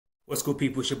What's good,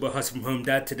 people? It's your boy Hustle from Home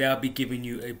Dad. Today I'll be giving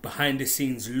you a behind the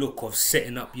scenes look of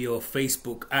setting up your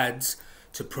Facebook ads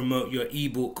to promote your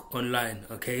ebook online.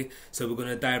 Okay, so we're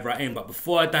gonna dive right in, but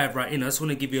before I dive right in, I just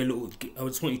want to give you a little, I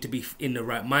just want you to be in the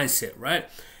right mindset, right?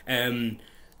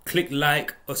 Click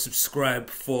like or subscribe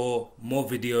for more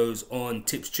videos on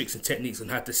tips, tricks and techniques on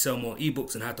how to sell more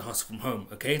ebooks and how to hustle from home.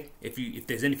 Okay, if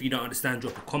there's anything you don't understand,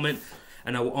 drop a comment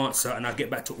and I will answer, and I'll get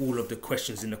back to all of the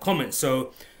questions in the comments.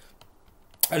 So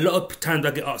a lot of times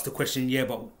I get asked the question, yeah,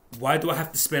 but why do I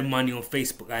have to spend money on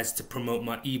Facebook ads to promote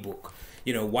my ebook?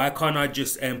 You know, why can't I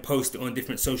just post it on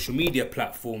different social media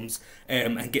platforms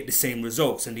and get the same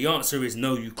results? And the answer is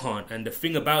no, you can't. And the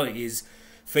thing about it is,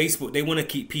 Facebook, they want to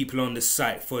keep people on the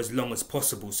site for as long as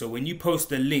possible. So when you post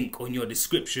a link on your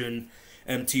description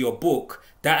to your book,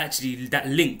 that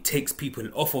link takes people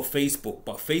off of Facebook.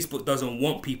 But Facebook doesn't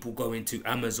want people going to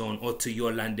Amazon or to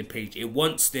your landing page. It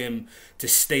wants them to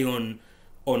stay on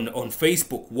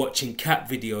Facebook watching cat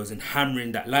videos and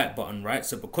hammering that like button, right?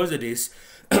 So because of this,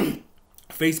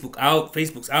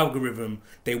 Facebook's algorithm,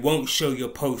 they won't show your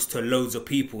post to loads of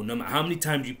people. No matter how many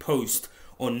times you post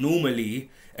on normally,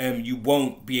 you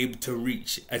won't be able to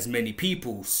reach as many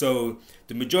people. So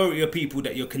the majority of people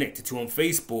that you're connected to on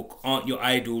Facebook aren't your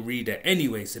ideal reader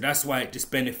anyway. So that's why it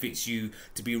just benefits you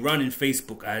to be running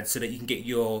Facebook ads so that you can get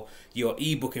your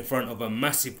ebook in front of a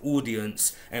massive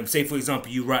audience. Say for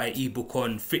example, you write an ebook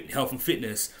on health and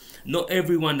fitness. Not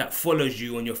everyone that follows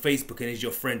you on your Facebook and is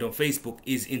your friend on Facebook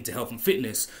is into health and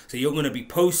fitness. So you're going to be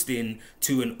posting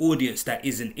to an audience that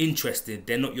isn't interested.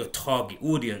 They're not your target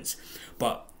audience.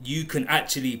 But you can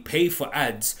actually pay for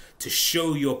ads to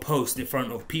show your post in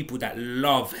front of people that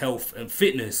love health and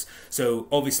fitness. So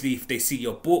obviously if they see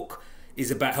your book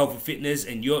is about health and fitness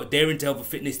and they're into health and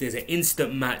fitness, there's an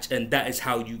instant match, and that is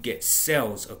how you get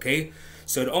sales. Okay,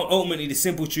 so ultimately the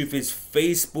simple truth is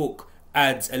Facebook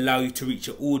ads allow you to reach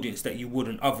an audience that you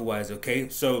wouldn't otherwise. Okay,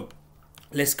 so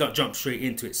let's jump straight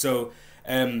into it. So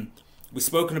we've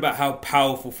spoken about how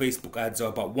powerful Facebook ads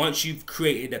are, but once you've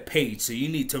created a page, so you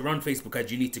need to run Facebook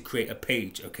ads, you need to create a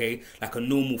page, okay? Like a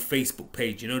normal Facebook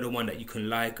page, you know, the one that you can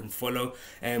like and follow.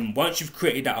 Once you've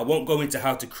created that, I won't go into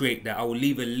how to create that. I will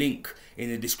leave a link in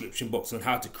the description box on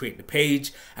how to create the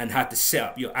page and how to set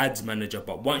up your ads manager.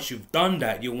 But once you've done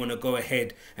that, you'll want to go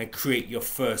ahead and create your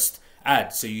first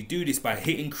ad. So you do this by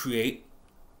hitting create,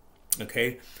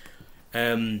 okay?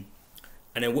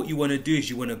 And then what you want to do is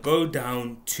you want to go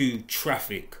down to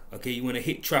traffic. Okay, you want to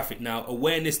hit traffic. Now,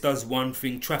 awareness does one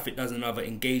thing, traffic does another,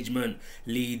 engagement,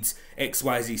 leads,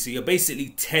 XYZ. So you're basically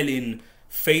telling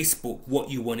Facebook what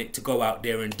you want it to go out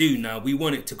there and do. Now, we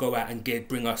want it to go out and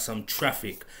bring us some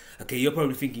traffic. Okay, you're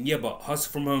probably thinking, yeah, but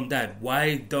Hustle from Home Dad,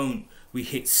 why don't we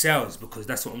hit sales? Because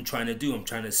that's what I'm trying to do. I'm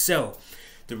trying to sell.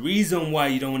 The reason why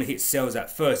you don't want to hit sales at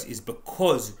first is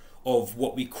because of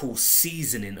what we call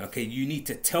seasoning. Okay, you need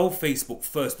to tell Facebook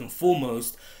first and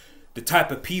foremost the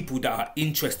type of people that are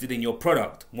interested in your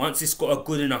product. Once it's got a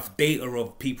good enough data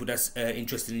of people that's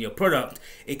interested in your product,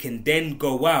 it can then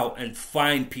go out and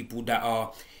find people that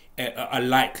are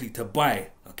likely to buy.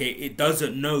 Okay, it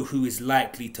doesn't know who is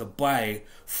likely to buy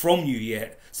from you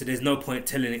yet, so there's no point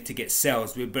telling it to get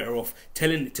sales. We're better off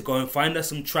telling it to go and find us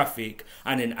some traffic,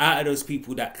 and then out of those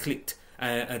people that clicked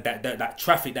that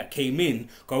traffic that came in,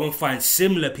 go and find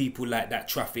similar people like that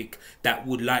traffic that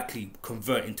would likely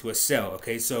convert into a sale.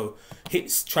 Okay, so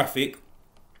hit traffic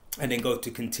and then go to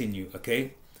continue.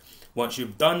 Okay, once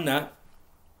you've done that,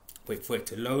 wait for it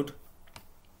to load.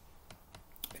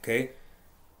 Okay,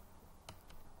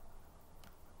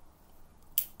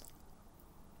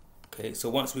 so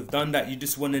once we've done that, you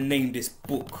just want to name this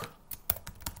book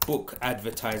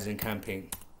advertising campaign.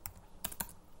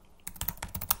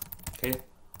 Okay,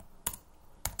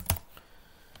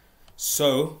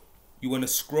 so you want to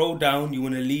scroll down, you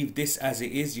want to leave this as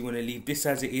it is,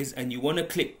 and you want to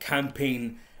click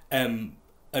campaign,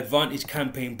 advantage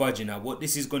campaign budget. Now what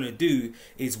this is going to do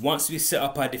is, once we set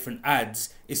up our different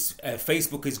ads,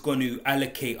 Facebook is going to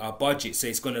allocate our budget, so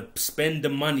it's going to spend the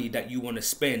money that you want to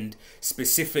spend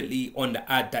specifically on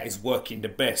the ad that is working the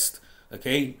best.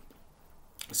 Okay,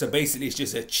 so basically it's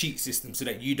just a cheat system so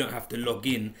that you don't have to log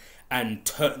in and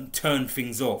turn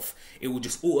things off. It will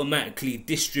just automatically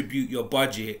distribute your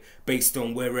budget based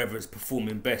on wherever it's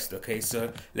performing best. Okay,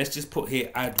 so let's just put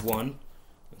here ad 1,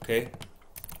 okay,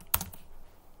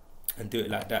 and do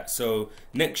it like that. So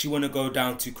next you want to go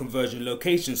down to conversion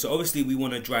location. So obviously we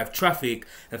want to drive traffic,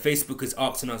 and Facebook is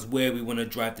asking us where we want to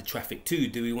drive the traffic to.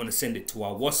 Do we want to send it to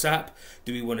our WhatsApp?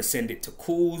 Do we want to send it to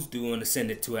calls? Do we want to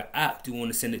send it to an app? Do we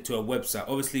want to send it to a website?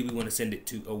 Obviously we want to send it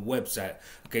to a website.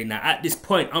 Okay, now at this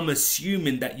point I'm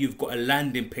assuming that you've got a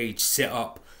landing page set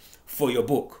up for your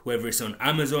book, whether it's on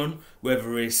Amazon,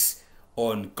 whether it's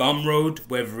on Gumroad,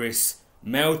 whether it's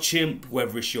MailChimp,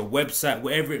 whether it's your website,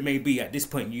 wherever it may be. At this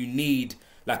point, you need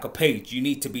like a page. You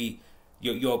need to be,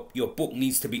 your book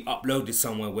needs to be uploaded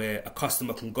somewhere where a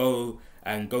customer can go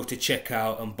to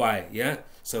checkout and buy it, yeah?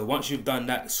 So once you've done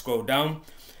that, scroll down,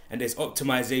 and there's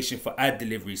optimization for ad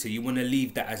delivery. So you want to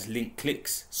leave that as link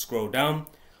clicks. Scroll down,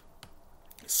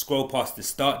 scroll past the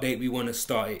start date. We want to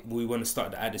start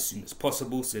the ad as soon as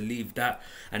possible, so leave that.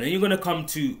 And then you're going to come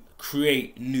to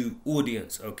create new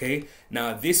audience. Okay,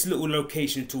 now this little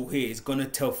location tool here is going to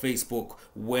tell Facebook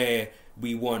where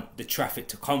we want the traffic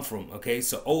to come from. Okay,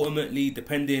 so ultimately,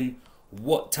 depending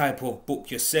what type of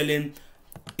book you're selling,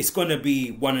 it's going to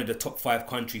be one of the top 5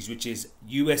 countries, which is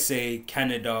USA,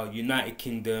 Canada, United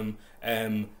Kingdom,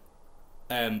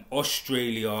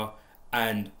 Australia,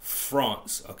 and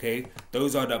France. Okay,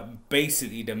 those are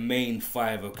basically the main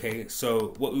 5. Okay,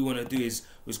 so what we want to do is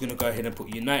we're going to go ahead and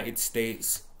put United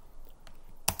States,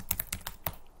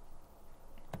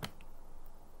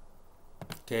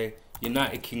 okay,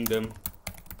 United Kingdom,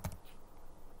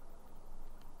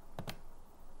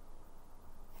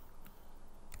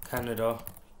 Canada,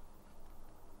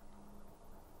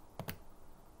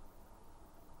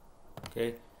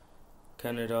 okay,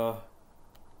 Canada,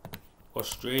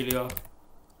 Australia.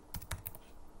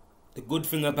 The good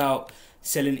thing about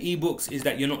selling ebooks is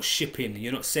that you're not shipping,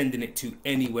 you're not sending it to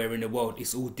anywhere in the world.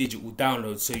 It's all digital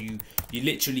downloads, so you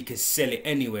literally can sell it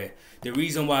anywhere. The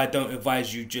reason why I don't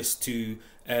advise you just to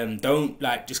don't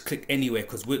just click anywhere,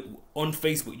 because on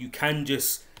Facebook you can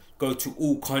just go to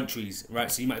all countries,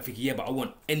 right? So you might think, yeah, but I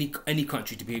want any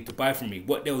country to be able to buy from me.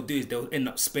 What they'll do is they'll end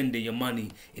up spending your money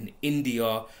in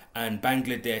India and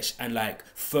Bangladesh and like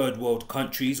third world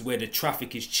countries where the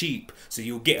traffic is cheap. So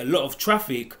you'll get a lot of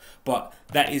traffic, but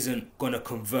that isn't gonna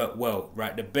convert well,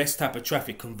 right? The best type of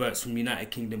traffic converts from United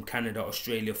Kingdom, Canada,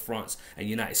 Australia, France, and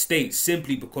United States,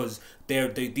 simply because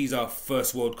these are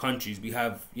first world countries. We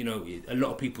have, a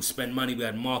lot of people spend money. We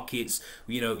have markets.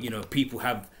 People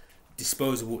have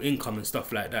disposable income and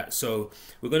stuff like that. So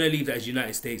we're going to leave that as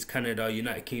United States, Canada,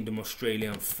 United Kingdom, Australia,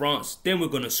 and France. Then we're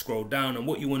going to scroll down, and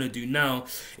what you want to do now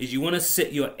is you want to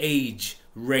set your age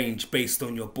range based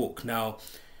on your book. Now,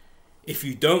 if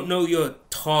you don't know your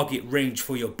target range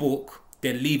for your book,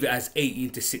 then leave it as 18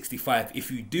 to 65.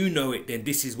 If you do know it, then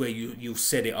this is where you'll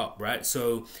set it up, right?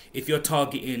 So if you're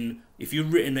targeting, if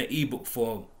you've written an ebook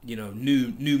for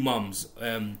new mums,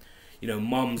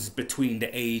 mums between the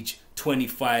age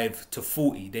 25 to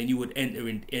 40, then you would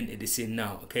enter this in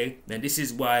now. Okay, and this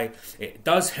is why it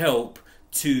does help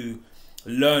to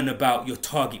learn about your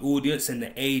target audience and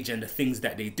the age and the things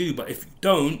that they do. But if you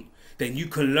don't, then you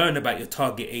can learn about your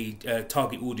target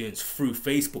audience through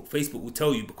Facebook. Facebook will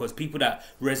tell you, because people that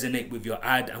resonate with your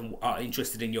ad and are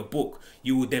interested in your book,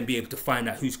 you will then be able to find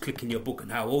out who's clicking your book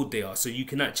and how old they are. So you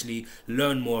can actually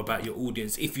learn more about your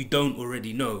audience if you don't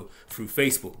already know through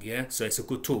Facebook. Yeah, so it's a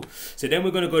good tool. So then we're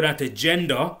going to go down to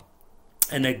gender,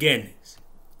 and again,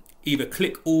 either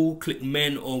click all, click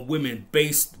men or women,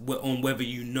 based on whether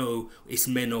you know it's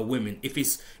men or women. If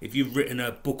you've written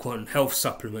a book on health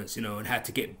supplements, and how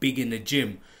to get big in the gym,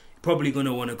 you're probably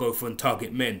gonna want to go for and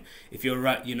target men. If you're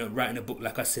writing a book,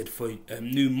 like I said, for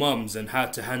new mums and how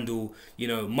to handle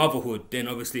motherhood, then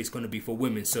obviously it's going to be for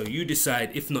women. So you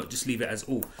decide. If not, just leave it as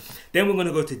all. Then we're going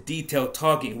to go to detailed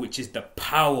targeting, which is the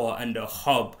power and the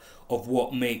hub of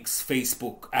what makes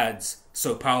Facebook ads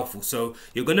so powerful. So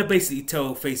you're going to basically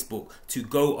tell Facebook to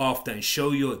go after and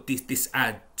show this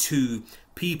ad to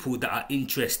people that are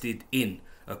interested in.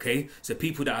 Okay, so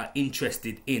people that are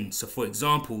interested in. So for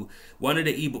example, one of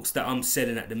the ebooks that I'm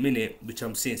selling at the minute, which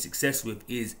I'm seeing success with,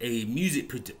 is a music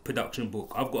production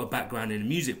book. I've got a background in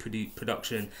music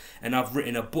production, and I've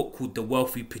written a book called The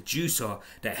Wealthy Producer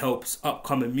that helps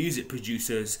upcoming music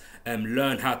producers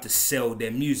learn how to sell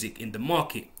their music in the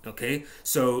market. Okay,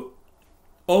 so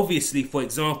obviously, for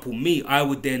example, I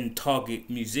would then target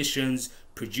musicians,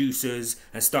 producers,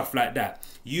 and stuff like that.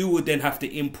 You would then have to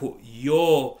input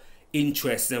your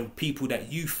interests and people that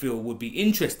you feel would be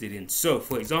interested in. So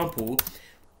for example,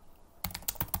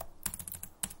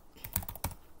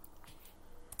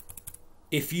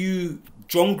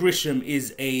 John Grisham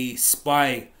is a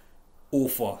spy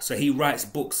author, so he writes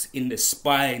books in the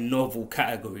spy novel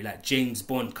category, like James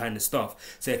Bond kind of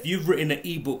stuff. So if you've written an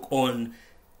ebook on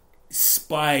a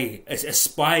spy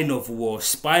novel or a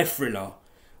spy thriller,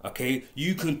 Okay,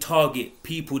 you can target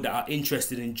people that are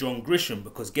interested in John Grisham,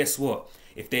 because guess what?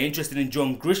 If they're interested in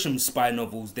John Grisham's spy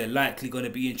novels, they're likely going to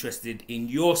be interested in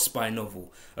your spy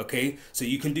novel. Okay, so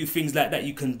you can do things like that.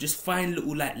 You can just find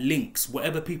little like links,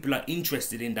 whatever people are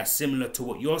interested in that's similar to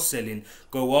what you're selling,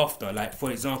 go after. Like for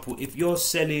example, if you're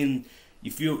selling,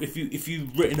 if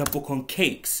you've written a book on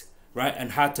cakes, right,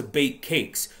 and how to bake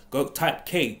cakes, go type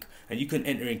cake, and you can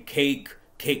enter in cake,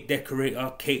 cake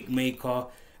decorator, cake maker,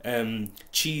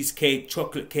 cheesecake,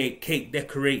 chocolate cake, cake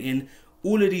decorating,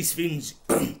 all of these things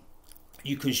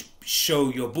you can show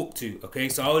your book to. Okay,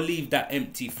 so I'll leave that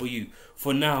empty for you.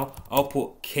 For now, I'll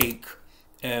put cake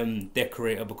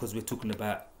decorator, because we're talking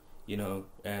about, you know,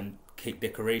 cake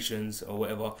decorations or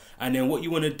whatever. And then what you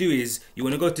want to do is you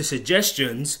want to go to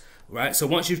suggestions, right? So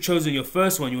once you've chosen your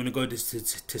first one, you want to go to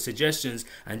suggestions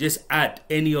and just add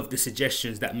any of the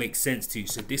suggestions that make sense to you.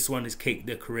 So this one is cake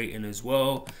decorating as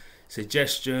well.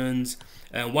 Suggestions.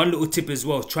 And one little tip as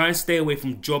well, try and stay away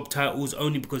from job titles,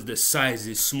 only because the size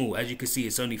is small. As you can see,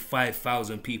 it's only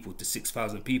 5,000 people to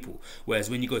 6,000 people, whereas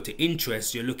when you go to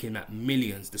interest, you're looking at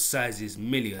millions. The size is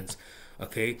millions.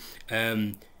 Okay,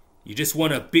 you just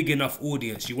want a big enough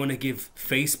audience. You want to give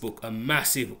Facebook a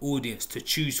massive audience to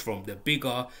choose from. The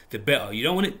bigger the better. You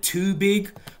don't want it too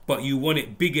big, but you want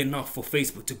it big enough for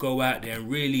Facebook to go out there and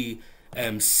really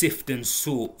sift and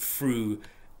sort through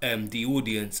the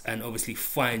audience and obviously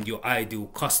find your ideal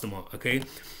customer. Okay,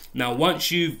 now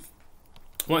once you've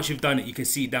done it, you can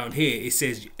see down here it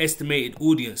says estimated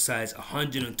audience size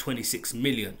 126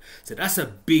 million. So that's a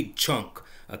big chunk.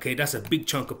 Okay, that's a big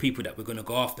chunk of people that we're going to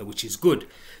go after, which is good.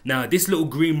 Now this little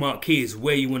green mark here is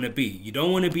where you want to be. You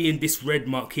don't want to be in this red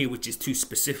mark here, which is too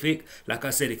specific. Like I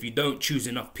said, if you don't choose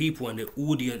enough people and the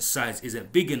audience size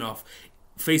isn't big enough,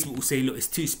 Facebook will say, look, it's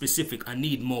too specific, I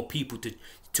need more people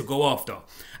to go after.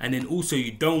 And then also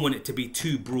you don't want it to be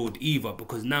too broad either,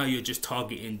 because now you're just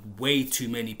targeting way too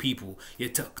many people. You're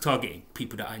targeting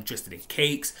people that are interested in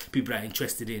cakes, people that are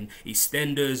interested in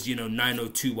EastEnders, you know,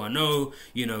 90210,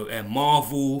 you know,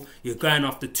 Marvel. You're going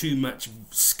after too much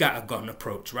scattergun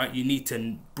approach, right? You need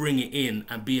to bring it in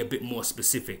and be a bit more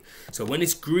specific. So when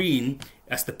it's green,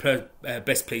 that's the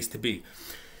best place to be.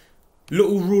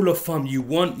 Little rule of thumb, you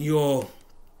want your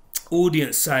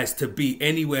audience size to be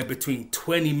anywhere between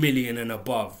 20 million and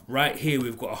above. Right here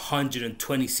we've got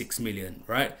 126 million,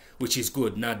 right, which is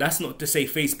good. Now that's not to say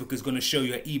Facebook is going to show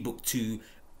your ebook to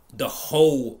the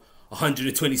whole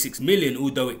 126 million,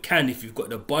 although it can if you've got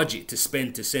the budget to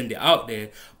spend to send it out there,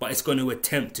 but it's going to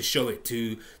attempt to show it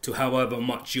to however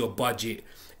much your budget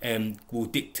will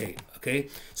dictate. Okay,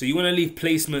 so you want to leave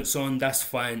placements on, that's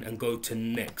fine, and go to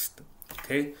next.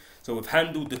 Okay, so we've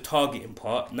handled the targeting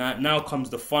part. Now comes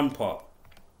the fun part.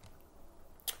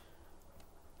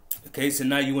 Okay, so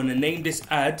now you want to name this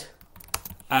ad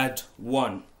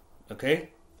 1. Okay,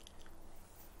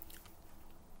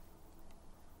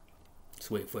 let's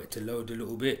wait for it to load a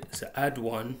little bit. So ad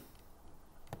 1.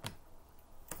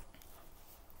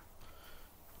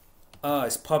 Ah,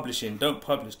 it's publishing. Don't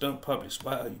publish.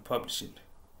 Why are you publishing?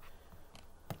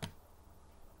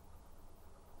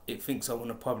 It thinks I want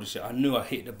to publish it. I knew I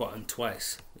hit the button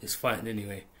twice. It's fine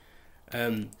anyway.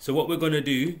 So what we're going to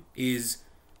do is,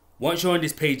 once you're on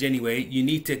this page anyway, you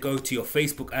need to go to your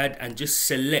Facebook ad and just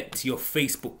select your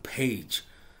Facebook page.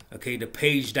 Okay, the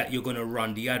page that you're going to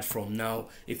run the ad from. Now,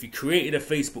 if you created a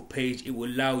Facebook page, it will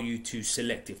allow you to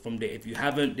select it from there. If you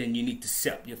haven't, then you need to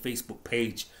set up your Facebook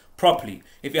page properly.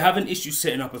 If you're having issues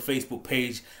setting up a Facebook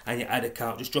page and your ad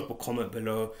account, just drop a comment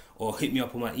below or hit me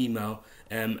up on my email,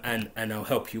 and I'll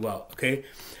help you out. Okay,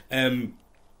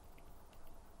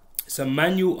 so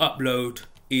manual upload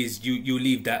is you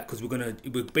leave that, because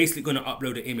we're basically gonna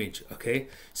upload an image. Okay,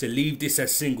 so leave this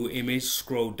as single image,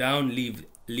 scroll down, leave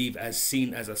as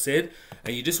seen, as I said,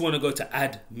 and you just want to go to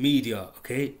add media.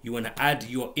 Okay, you want to add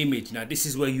your image. Now this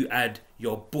is where you add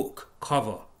your book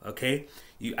cover. Okay,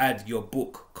 you add your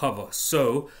book cover.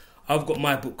 So I've got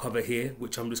my book cover here,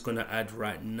 which I'm just going to add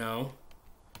right now.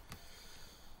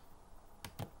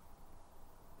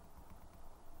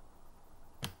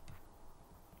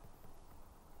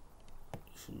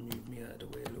 Just move me out of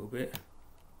the way a little bit.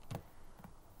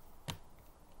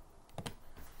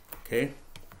 Okay,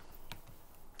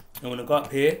 I want to go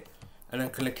up here and I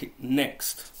click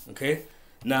next. Okay,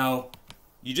 now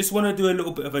you just want to do a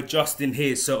little bit of adjusting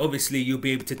here. So obviously you'll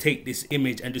be able to take this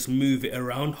image and just move it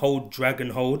around, hold, drag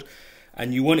and hold,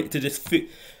 and you want it to just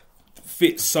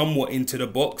fit somewhat into the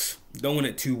box. You don't want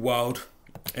it too wild.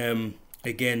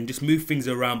 Again, just move things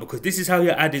around, because this is how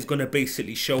your ad is going to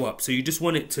basically show up. So you just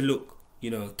want it to look,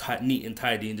 you know, neat and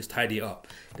tidy, and just tidy it up.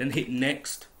 Then hit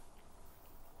next.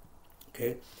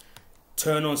 Okay,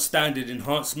 turn on standard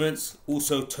enhancements,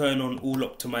 also turn on all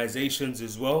optimizations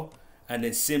as well, and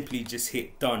then simply just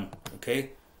hit done.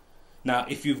 Okay, now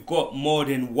if you've got more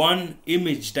than one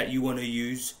image that you want to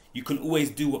use, you can always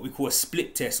do what we call a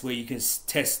split test, where you can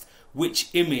test which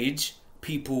image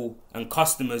people and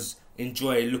customers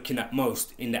enjoy looking at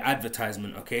most in the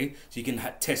advertisement. Okay, so you can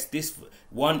test this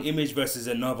one image versus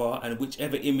another, and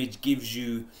whichever image gives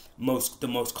you the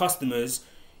most customers,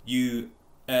 you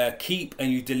keep,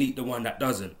 and you delete the one that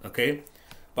doesn't. Okay,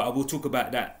 but I will talk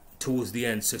about that towards the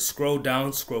end. So scroll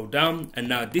down, and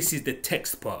now this is the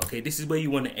text part. Okay, this is where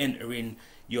you want to enter in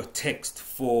your text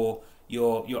for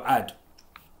your ad.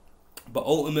 But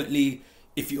ultimately,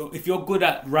 if you're good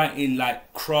at writing,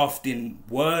 like crafting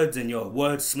words and your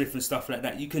wordsmith and stuff like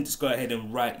that, you can just go ahead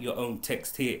and write your own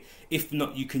text here. If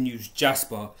not, you can use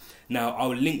Jasper. Now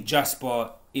I'll link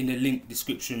Jasper in the link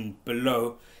description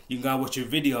below. You can go and watch a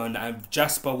video on that, and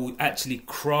Jasper will actually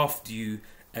craft you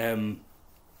a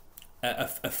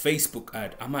Facebook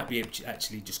ad. I might be able to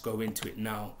actually just go into it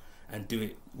now and do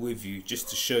it with you, just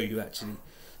to show you actually.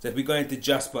 So if we go into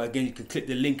Jasper, again, you can click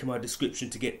the link in my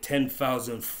description to get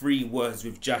 10,000 free words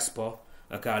with Jasper.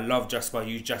 Okay, I love Jasper. I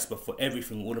use Jasper for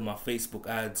everything. All of my Facebook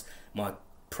ads, my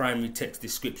primary text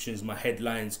descriptions, my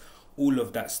headlines, all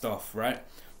of that stuff, right?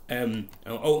 And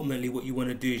ultimately what you want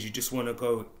to do is you just want to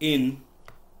go in,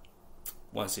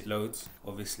 once it loads,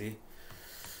 obviously.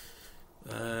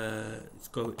 Let's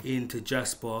go into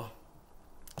Jasper,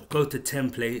 go to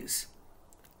templates,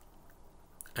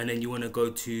 and then you want to go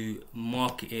to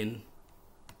marketing.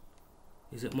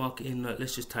 Is it marketing? No,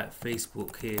 let's just type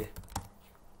Facebook here.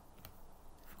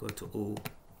 Go to all.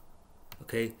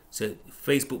 Okay, so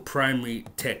Facebook primary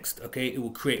text. Okay, it will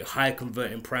create high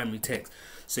converting primary text.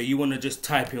 So you want to just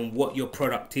type in what your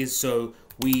product is. So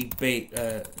we bake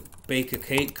a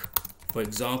cake, for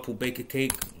example, bake a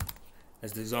cake,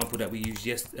 as the example that we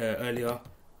used earlier.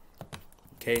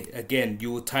 Okay, again,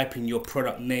 you will type in your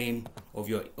product name of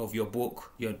your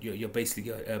book, your basically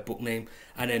your book name,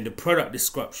 and then the product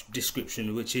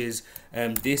description, which is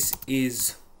this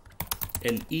is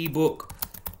an ebook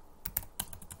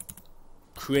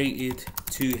created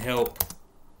to help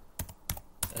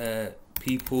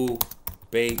people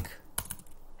bake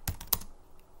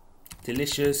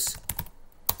delicious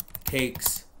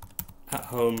cakes at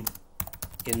home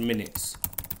in minutes.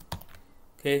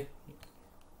 Okay,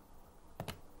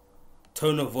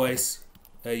 tone of voice,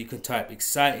 you can type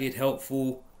excited,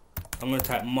 helpful. I'm going to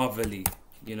type motherly,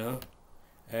 you know,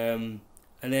 and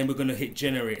then we're going to hit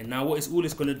generate. And now all it's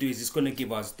going to do is it's going to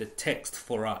give us the text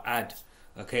for our ad.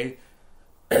 Okay,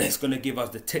 it's going to give us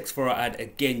the text for our ad.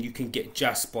 Again, you can get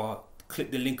Jasper.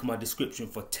 Click the link in my description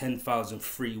for 10,000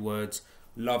 free words.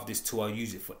 Love this tool. I'll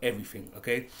use it for everything.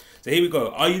 Okay, so here we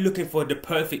go. Are you looking for the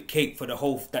perfect cake for the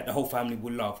whole family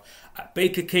will love? At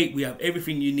Bake a Cake, we have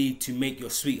everything you need to make your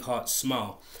sweetheart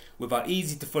smile. With our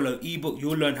easy to follow ebook,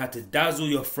 you'll learn how to dazzle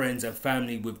your friends and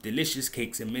family with delicious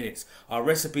cakes in minutes. Our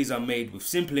recipes are made with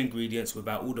simple ingredients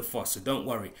without all the fuss, so don't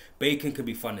worry. Baking can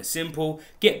be fun and simple.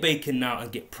 Get baking now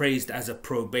and get praised as a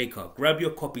pro baker. Grab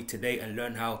your copy today and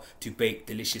learn how to bake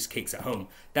delicious cakes at home.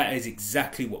 That is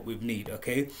exactly what we need,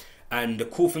 okay? And the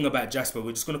cool thing about Jasper,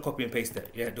 we're just going to copy and paste that.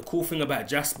 Yeah, the cool thing about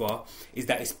Jasper is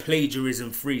that it's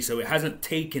plagiarism free. So it hasn't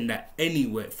taken that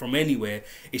from anywhere.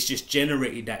 It's just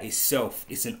generated that itself.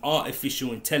 It's an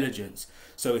artificial intelligence.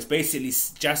 So it's basically,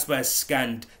 Jasper has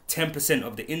scanned 10%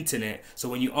 of the internet. So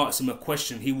when you ask him a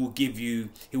question, he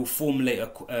will formulate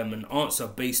an answer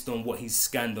based on what he's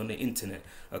scanned on the internet.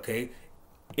 Okay,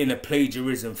 in a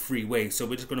plagiarism free way. So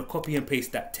we're just going to copy and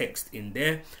paste that text in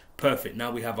there. Perfect.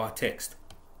 Now we have our text.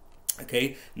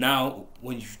 Okay, now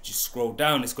when you just scroll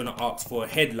down, it's going to ask for a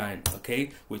headline,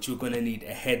 okay, which we're going to need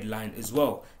a headline as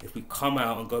well. If we come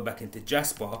out and go back into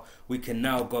Jasper, we can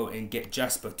now go and get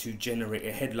Jasper to generate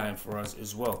a headline for us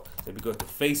as well. So we go to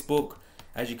Facebook.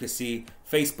 As you can see,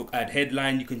 Facebook ad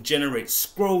headline. You can generate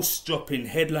scroll-stopping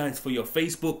headlines for your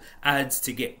Facebook ads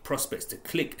to get prospects to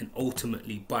click and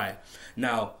ultimately buy.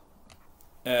 Now,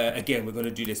 again, we're going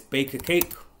to do this bake a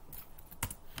cake.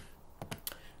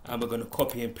 And we're going to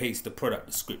copy and paste the product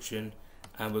description,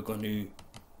 and we're going to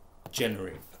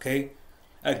generate. Okay,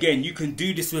 again, you can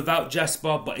do this without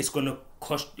Jasper, but it's going to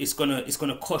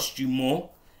cost you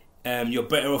more. You're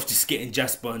better off just getting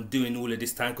Jasper and doing all of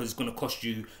this time, because it's going to cost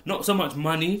you not so much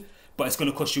money, but it's going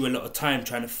to cost you a lot of time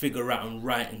trying to figure out and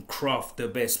write and craft the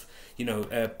best, you know,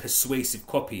 persuasive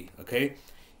copy. Okay,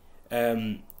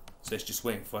 so it's just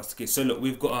waiting for us to get. So look,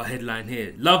 we've got our headline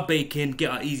here: love baking, get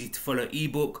our easy to follow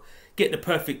ebook. Get the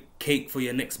perfect cake for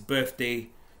your next birthday,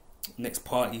 next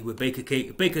party with Bake a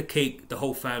Cake. Bake a cake the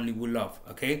whole family will love,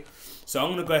 okay? So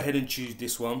I'm going to go ahead and choose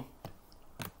this one.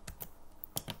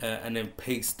 and then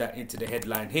paste that into the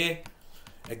headline here.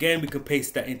 Again, we can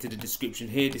paste that into the description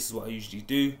here. This is what I usually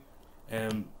do.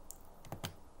 Let's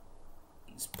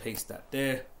paste that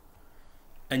there.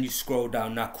 And you scroll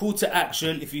down. Now, call to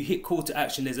action. If you hit call to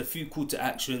action, there's a few call to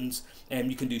actions.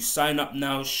 You can do sign up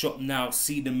now, shop now,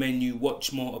 see the menu,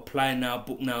 watch more, apply now,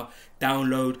 book now,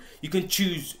 download. You can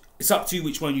choose. It's up to you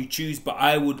which one you choose, but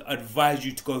I would advise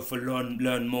you to go for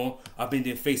learn more. I've been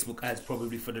doing Facebook ads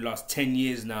probably for the last 10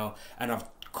 years now, and I've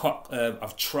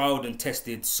trialed and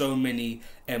tested so many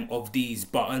of these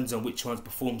buttons and which ones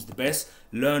performs the best.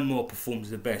 Learn more performs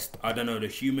the best. I don't know, the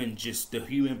human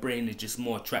brain is just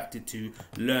more attracted to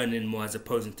learning more as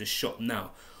opposed to shop now.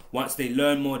 Once they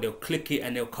learn more, they'll click it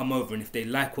and they'll come over, and if they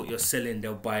like what you're selling,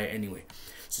 they'll buy it anyway.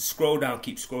 So scroll down,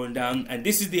 keep scrolling down, and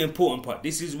this is the important part.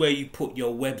 This is where you put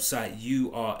your website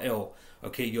URL.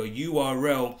 Okay, your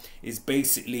URL is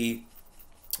basically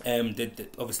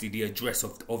obviously the address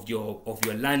of your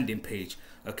landing page.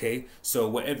 Okay, so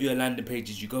whatever your landing page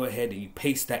is, you go ahead and you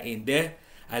paste that in there,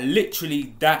 and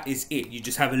literally that is it. You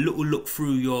just have a little look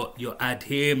through your ad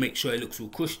here, make sure it looks all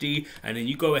cushy, and then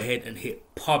you go ahead and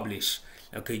hit publish.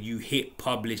 Okay, you hit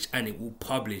publish and it will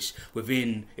publish.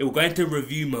 It will go into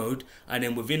review mode, and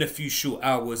then within a few short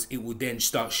hours it will then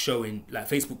start showing, like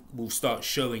Facebook will start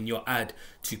showing your ad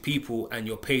to people, and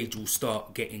your page will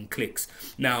start getting clicks.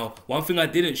 Now, one thing I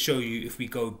didn't show you, if we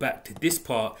go back to this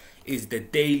part, is the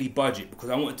daily budget, because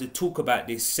I wanted to talk about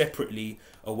this separately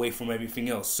away from everything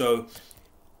else. So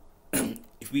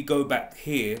if we go back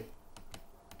here,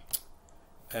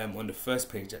 on the first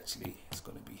page, actually it's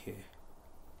going to be here.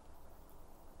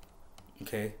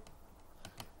 Okay,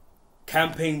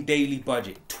 campaign daily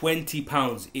budget,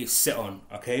 £20 is set on.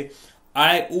 Okay,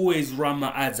 I always run my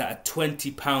ads at a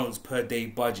 £20 per day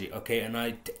budget. Okay, and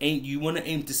you want to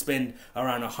aim to spend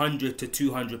around £100 to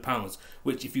 £200,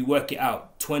 which if you work it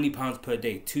out, £20 per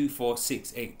day, 2, 4,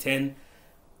 6, 8, 10,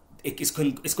 it's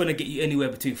going to get you anywhere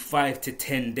between 5 to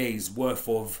 10 days worth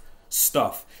of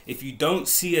stuff. If you don't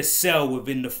see a sale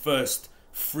within the first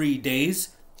 3 days,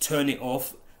 turn it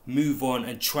off, move on,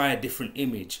 and try a different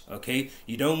image. Okay,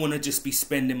 you don't want to just be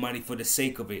spending money for the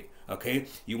sake of it. Okay,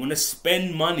 you want to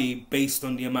spend money based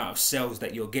on the amount of sales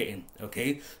that you're getting.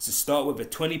 Okay, so start with a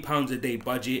 £20 a day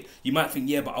budget. You might think,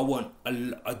 yeah, but I want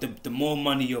the more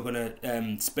money you're gonna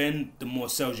spend, the more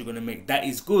sales you're gonna make. That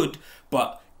is good,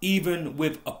 but even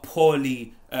with a poor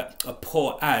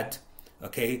ad,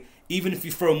 okay, even if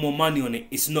you throw more money on it,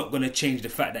 it's not going to change the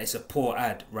fact that it's a poor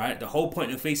ad, right? The whole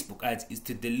point of Facebook ads is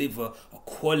to deliver a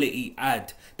quality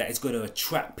ad that is going to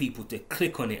attract people to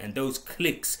click on it, and those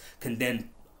clicks can then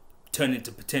turn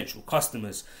into potential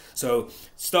customers. So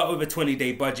start with a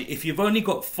 20-day budget. If you've only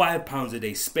got £5 a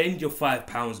day, spend your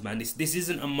 £5, man. This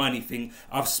isn't a money thing.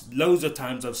 Loads of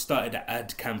times I've started an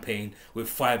ad campaign with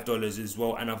 $5 as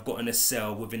well, and I've gotten a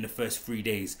sale within the first 3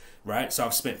 days, right? So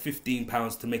I've spent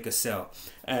 £15 to make a sale,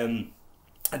 and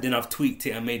then I've tweaked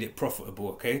it and made it profitable.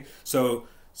 Okay, so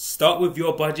start with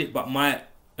your budget, but my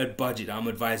budget that I'm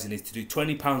advising is to do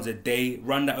 £20 a day,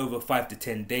 run that over 5 to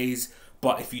 10 days.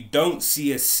 But if you don't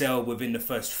see a sale within the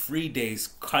first 3 days,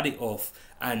 cut it off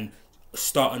and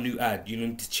start a new ad. You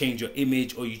need to change your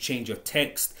image, or you change your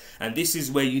text. And this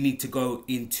is where you need to go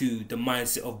into the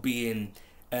mindset of being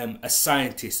a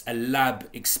scientist, a lab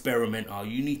experimenter.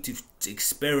 You need to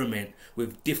experiment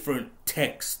with different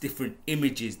texts, different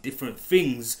images, different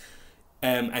things,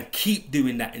 and keep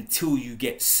doing that until you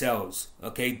get sales.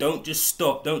 Okay, don't just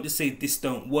stop. Don't just say this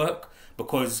don't work,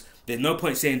 because there's no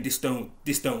point saying this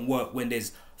don't work when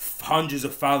there's hundreds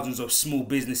of thousands of small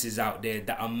businesses out there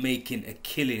that are making a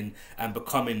killing and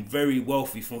becoming very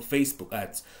wealthy from Facebook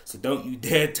ads. So don't you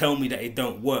dare tell me that it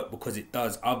don't work, because it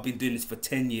does. I've been doing this for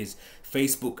 10 years.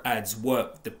 Facebook ads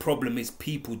work. The problem is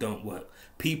people don't work.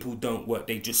 People don't work.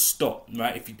 They just stop,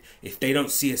 right? If they don't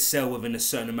see a sale within a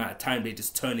certain amount of time, they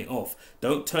just turn it off.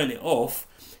 Don't turn it off.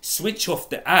 Switch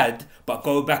off the ad, but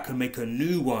go back and make a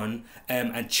new one,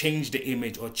 and change the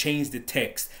image or change the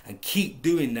text, and keep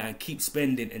doing that and keep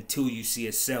spending until you see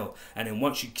a sale. And then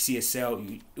once you see a sale,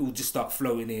 it will just start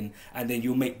flowing in, and then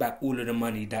you'll make back all of the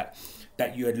money that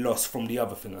you had lost from the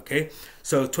other thing. Okay,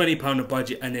 so £20 a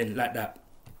budget, and then like that.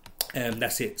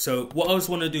 That's it. So what I just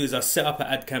want to do is I set up an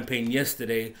ad campaign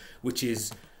yesterday, which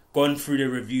is gone through the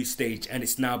review stage, and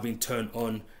it's now been turned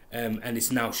on, and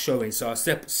it's now showing. So I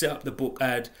set up the book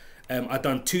ad. I've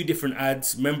done 2 different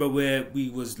ads. Remember where we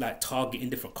was like targeting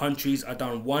different countries? I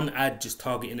done one ad just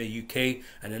targeting the UK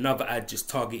and another ad just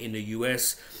targeting the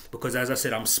US, because as I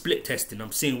said, I'm split testing.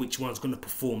 I'm seeing which one's going to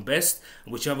perform best,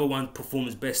 and whichever one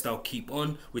performs best, I'll keep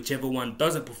on. Whichever one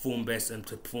doesn't perform best and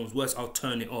performs worse, I'll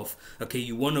turn it off. Okay,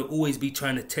 you want to always be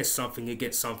trying to test something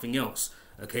against something else.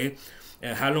 Okay,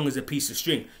 how long is a piece of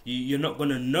string? You're not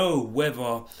gonna know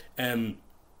whether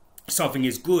something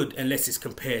is good unless it's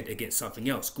compared against something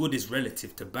else. Good is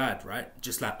relative to bad, right?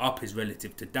 Just like up is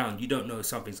relative to down. You don't know if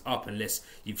something's up unless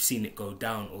you've seen it go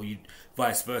down, or you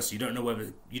vice versa. You don't know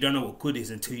what good is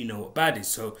until you know what bad is.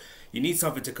 So you need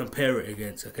something to compare it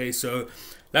against. Okay, so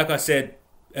like I said,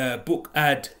 book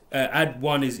ad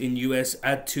 1 is in US,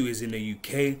 ad 2 is in the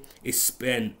UK. We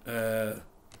spent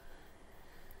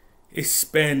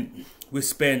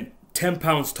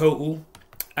 £10 total.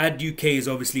 Ad UK is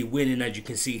obviously winning, as you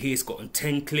can see here. It's gotten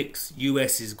 10 clicks.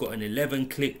 US has gotten 11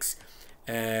 clicks.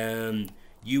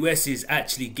 US is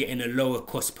actually getting a lower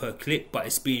cost per click, but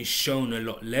it's being shown a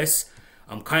lot less.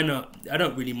 I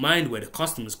don't really mind where the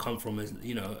customers come from, as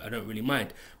you know, I don't really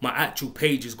mind. My actual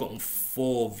page has gotten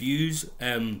 4 views,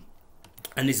 and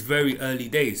it's very early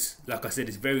days. Like I said,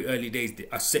 it's very early days.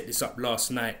 I set this up last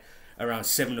night around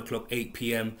 7 o'clock, 8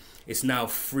 p.m. It's now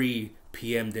 3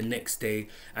 p.m. the next day,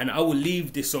 and I will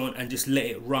leave this on and just let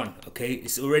it run. Okay,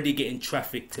 it's already getting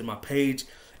traffic to my page.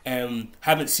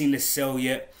 Haven't seen a sale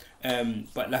yet,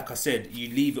 but like I said, you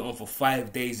leave it on for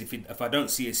 5 days. If I don't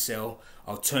see a sale,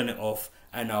 I'll turn it off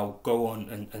and I'll go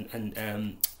on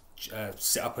and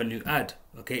set up a new ad.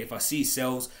 Okay, if I see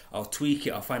sales, I'll tweak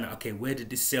it. I'll find out, okay, where did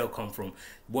this sale come from?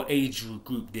 What age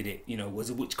group did it? You know,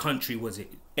 which country was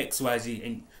it? XYZ.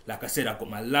 And like I said, I've got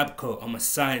my lab coat. I'm a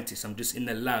scientist. I'm just in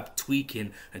the lab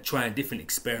tweaking and trying different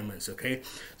experiments. Okay,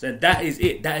 so that is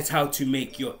it. That is how to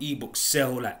make your ebook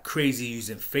sell like crazy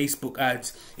using Facebook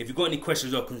ads. If you've got any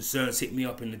questions or concerns, hit me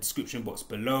up in the description box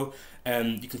below.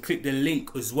 You can click the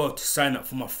link as well to sign up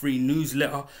for my free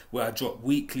newsletter, where I drop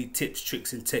weekly tips,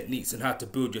 tricks and techniques on how to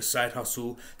build your side hustle.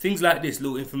 Things like this,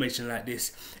 little information like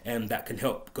this, that can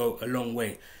help go a long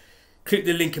way. Click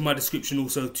the link in my description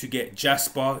also to get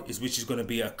Jasper, which is going to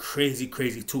be a crazy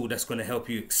tool that's going to help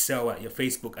you excel at your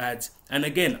Facebook ads. And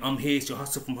again, I'm here, it's your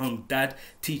Hustle From Home dad,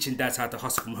 teaching dads how to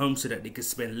hustle from home so that they can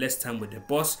spend less time with their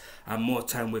boss and more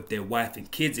time with their wife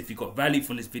and kids. If you got value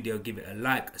from this video, give it a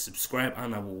like, a subscribe,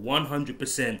 and I will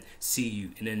 100% see you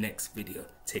in the next video.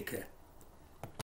 Take care.